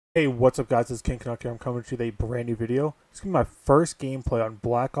Hey, what's up guys, it's KingCanuck here. I'm coming to you with a brand new video. It's going to be my first gameplay on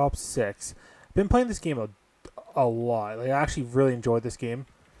Black Ops 6. I've been playing this game a lot. Like, I actually really enjoyed this game.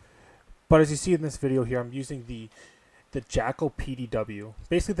 But as you see in this video here, I'm using the JACKAL PDW.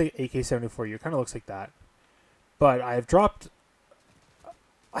 Basically the AK-74U. It kind of looks like that. But I've dropped,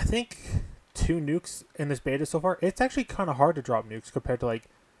 I think, 2 nukes in this beta so far. It's actually kind of hard to drop nukes compared to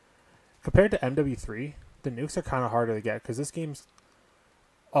MW3. The nukes are kind of harder to get because this game's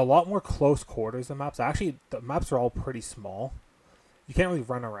a lot more close quarters than maps. Actually, the maps are all pretty small. You can't really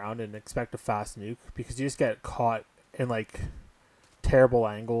run around and expect a fast nuke because you just get caught in like terrible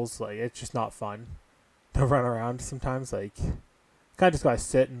angles. Like, it's just not fun to run around sometimes. Like, you kind of just gotta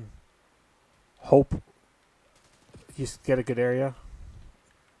sit and hope you get a good area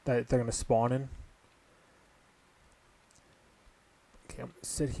that they're gonna spawn in. Okay, I'm gonna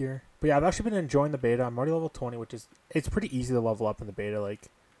sit here. But yeah, I've actually been enjoying the beta. I'm already level 20, which is, it's pretty easy to level up in the beta. Like,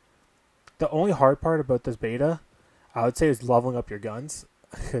 the only hard part about this beta, I would say, is leveling up your guns,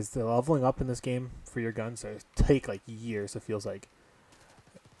 because the leveling up in this game for your guns take like years. It feels like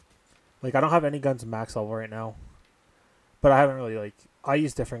I don't have any guns max level right now, but I haven't really I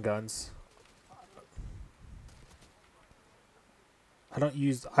use different guns. I've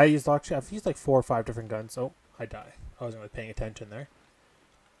used like 4 or 5 different guns. Oh, I die. I wasn't really paying attention there.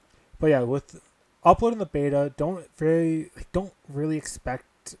 But yeah, with uploading the beta, don't really expect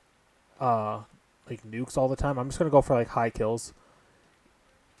like nukes all the time. I'm just gonna go for like high kills.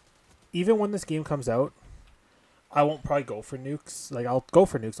 Even when this game comes out, I won't probably go for nukes. Like, I'll go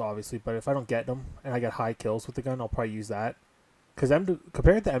for nukes obviously, but if I don't get them and I get high kills with the gun, I'll probably use that. Because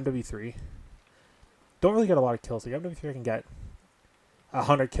compared to MW3, don't really get a lot of kills. Like, MW3 can get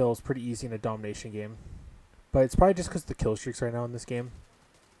 100 kills pretty easy in a domination game, but it's probably just because the kill streaks right now in this game.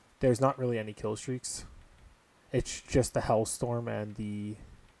 There's not really any kill streaks. It's just the Hellstorm and the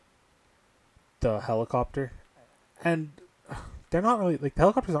helicopter, and they're not really, like, the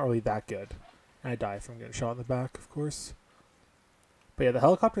helicopter's not really that good. And I die from getting shot in the back, of course. But yeah, the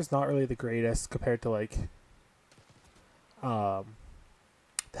helicopter's not really the greatest compared to like the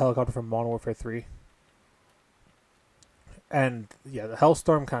helicopter from Modern Warfare 3. And yeah, the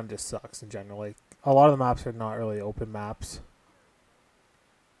Hellstorm kind of just sucks in general. Like, a lot of the maps are not really open maps.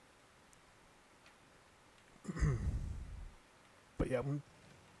 But yeah, I'm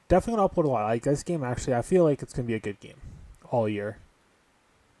definitely gonna upload a lot. Like, this game, actually, I feel like it's gonna be a good game all year.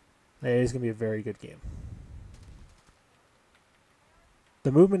 It is gonna be a very good game.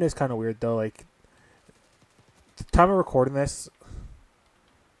 The movement is kind of weird though. Like, the time of recording this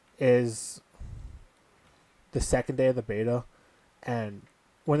is the second day of the beta, and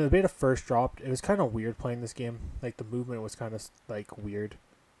when the beta first dropped, it was kind of weird playing this game. Like, the movement was kind of like weird,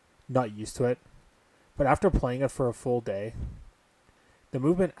 not used to it. But after playing it for a full day, the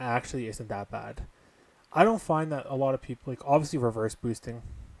movement actually isn't that bad. I don't find that a lot of people, like, obviously reverse boosting,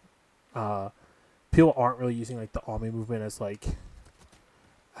 people aren't really using like the Omni movement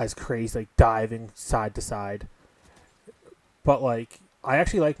as crazy, like diving side to side. But like, I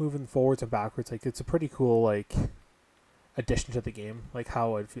actually like moving forwards and backwards. Like, it's a pretty cool like addition to the game. Like,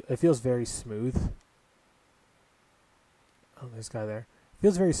 how it feels very smooth. Oh, there's a guy there. It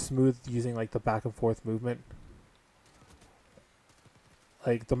feels very smooth using like the back and forth movement.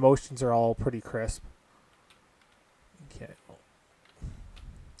 Like, the motions are all pretty crisp. Okay.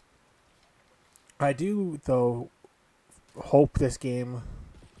 I do though hope this game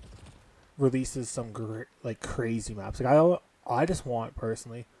releases some like crazy maps. Like, I just want,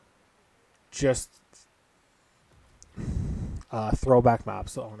 personally, just throwback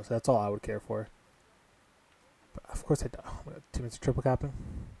maps. So honestly, that's all I would care for. But of course, 2 minutes of triple capping.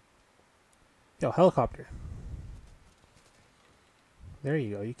 Yo, helicopter. There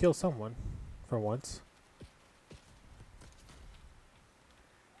you go. You kill someone for once.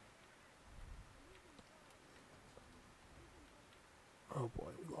 Oh boy,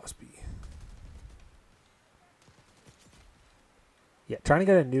 we lost B. Yeah, trying to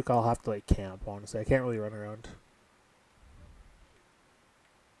get a nuke, I'll have to like camp, honestly. I can't really run around.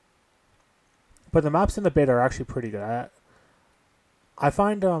 But the maps in the beta are actually pretty good. I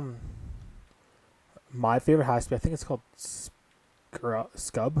find my favorite has to be, I think it's called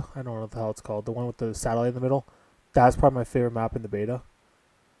Scub. I don't know what the hell it's called. The one with the satellite in the middle. That's probably my favorite map in the beta.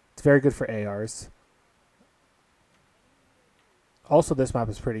 It's very good for ARs. Also, this map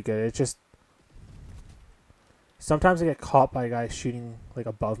is pretty good. It's just, sometimes I get caught by a guy shooting like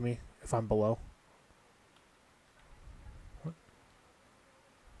above me if I'm below. What?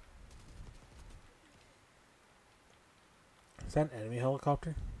 Is that an enemy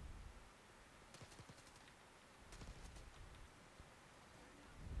helicopter?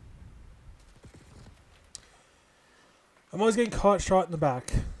 I'm always getting caught shot in the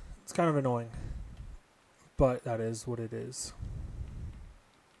back. It's kind of annoying. But that is what it is.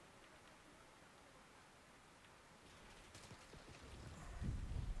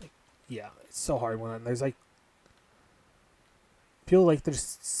 Like, yeah, it's so hard when there's like people like to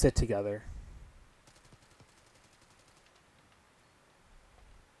just sit together.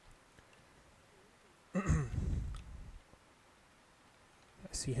 I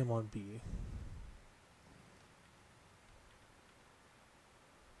see him on B.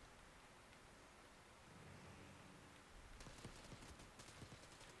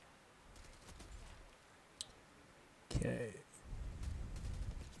 Okay.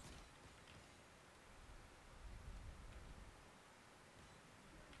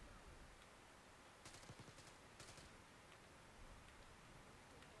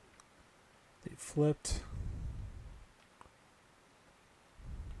 They flipped.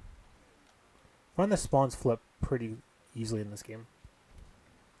 I find the spawns flip pretty easily in this game.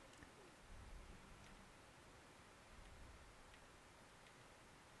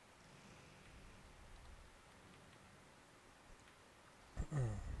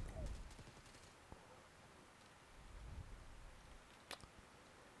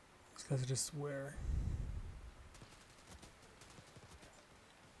 These guys are just where.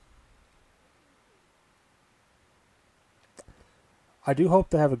 I do hope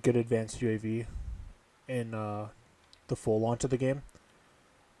they have a good advanced UAV in the full launch of the game.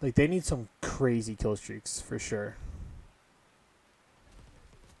 Like, they need some crazy kill streaks for sure.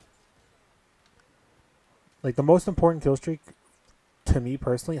 Like, the most important kill streak to me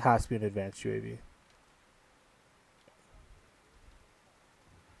personally has to be an advanced UAV.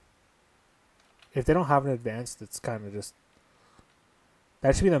 If they don't have an advanced, it's kind of just...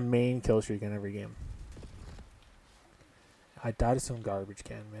 That should be the main kill streak in every game. I died to some garbage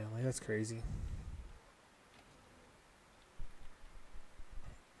can, man. Like, that's crazy.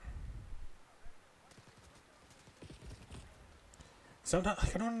 Sometimes,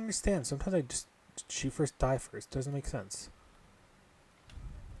 like, I don't understand. Sometimes I just shoot first, die first. Doesn't make sense.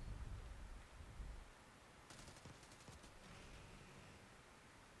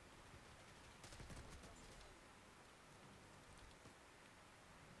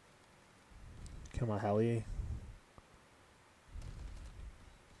 Come on, heli.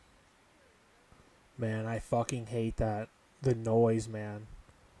 Man, I fucking hate that. The noise, man.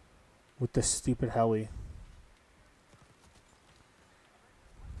 With the stupid heli.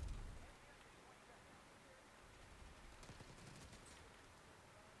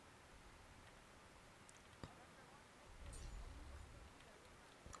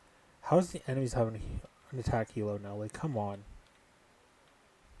 How's the enemies having an attack helo now? Like, come on.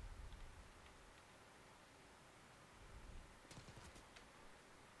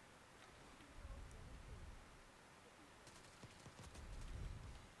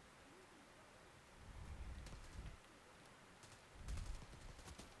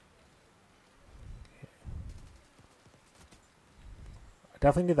 I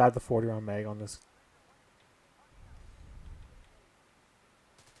definitely need to add the 40 round mag on this.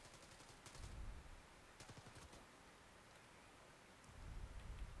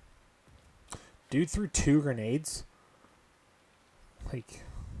 Dude threw 2 grenades. Like,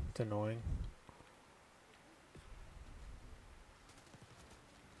 it's annoying.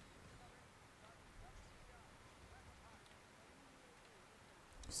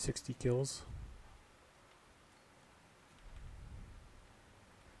 $60 kills.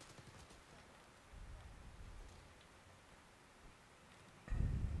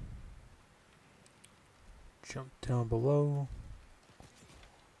 Jump down below.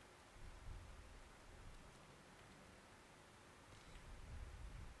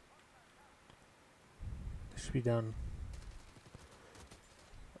 Should be down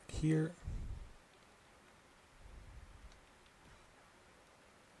here.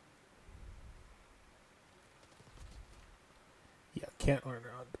 Yeah, can't run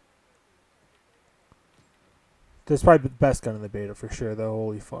around. This is probably the best gun in the beta for sure, though.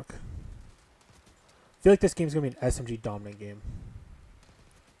 Holy fuck. I feel like this game's gonna be an SMG dominant game.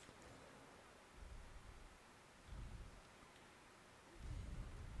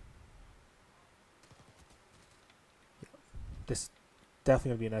 This is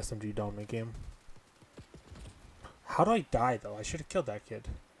definitely gonna be an SMG dominant game. How do I die though? I should have killed that kid.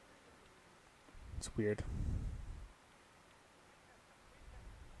 It's weird.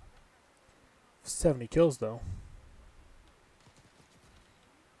 70 kills though.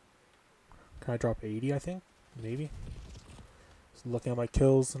 Can I drop 80, I think? Maybe. Just looking at my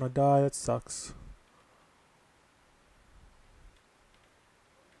kills and I die, that sucks.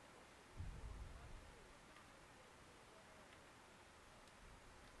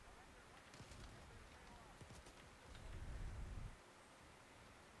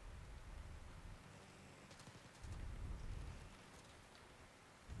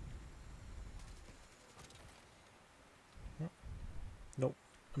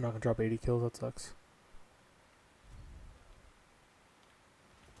 I'm not going to drop 80 kills. That sucks.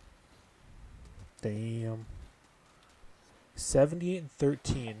 Damn.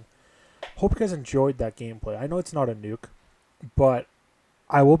 78-13. Hope you guys enjoyed that gameplay. I know it's not a nuke, but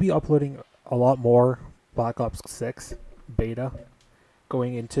I will be uploading a lot more Black Ops 6 beta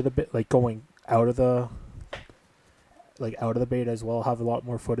going into the bit, like going out of the beta as well. I'll have a lot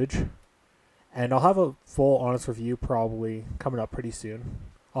more footage, and I'll have a full honest review probably coming up pretty soon.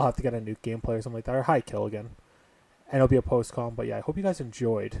 I'll have to get a nuke gameplay or something like that, or high kill again, and it'll be a post-com. But yeah, I hope you guys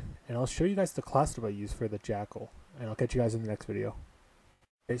enjoyed, and I'll show you guys the class that I use for the Jackal, and I'll catch you guys in the next video.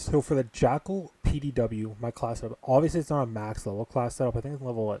 Okay, so for the Jackal PDW, my class setup, obviously it's not a max level class setup. I think it's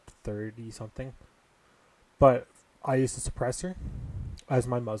level at 30 something. But I use the suppressor as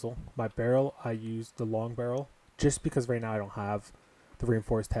my muzzle. My barrel, I use the long barrel, just because right now I don't have the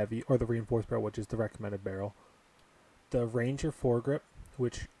reinforced heavy or the reinforced barrel, which is the recommended barrel. The Ranger foregrip,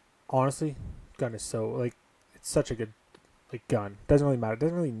 which honestly, gun is so, like, it's such a good gun. Doesn't really matter. It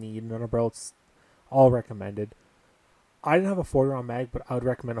doesn't really need another barrel. It's all recommended. I didn't have a 40 round mag, but I would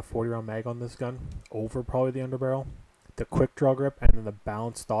recommend a 40 round mag on this gun over probably the underbarrel. The quick draw grip, and then the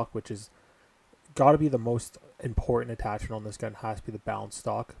balanced stock, which is got to be the most important attachment on this gun, has to be the balanced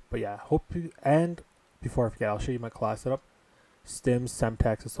stock. But yeah, hope you, and before I forget, I'll show you my class setup. Stims,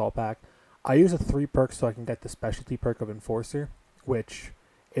 Semtex, Assault Pack. I use a 3 perk so I can get the specialty perk of Enforcer, which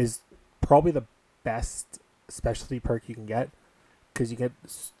is probably the best specialty perk you can get, because you get,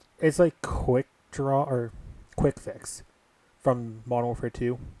 it's like quick draw or quick fix from Modern Warfare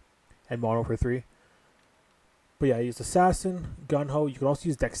 2 and Modern Warfare 3. But yeah, I use Assassin, Gunho. You can also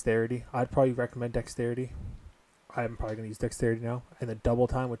use Dexterity. I'd probably recommend Dexterity. I'm probably going to use Dexterity now. And then Double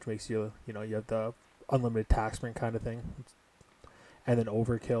Time, which makes you, you have the unlimited attack sprint kind of thing. And then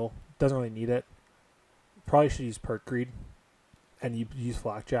Overkill. Doesn't really need it. Probably should use Perk Greed. And you use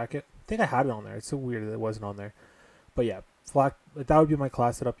Flak Jacket. I think I had it on there. It's so weird that it wasn't on there. But yeah, that would be my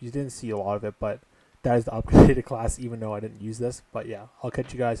class setup. You didn't see a lot of it, but that is the upgraded class, even though I didn't use this. But yeah, I'll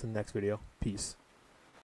catch you guys in the next video. Peace.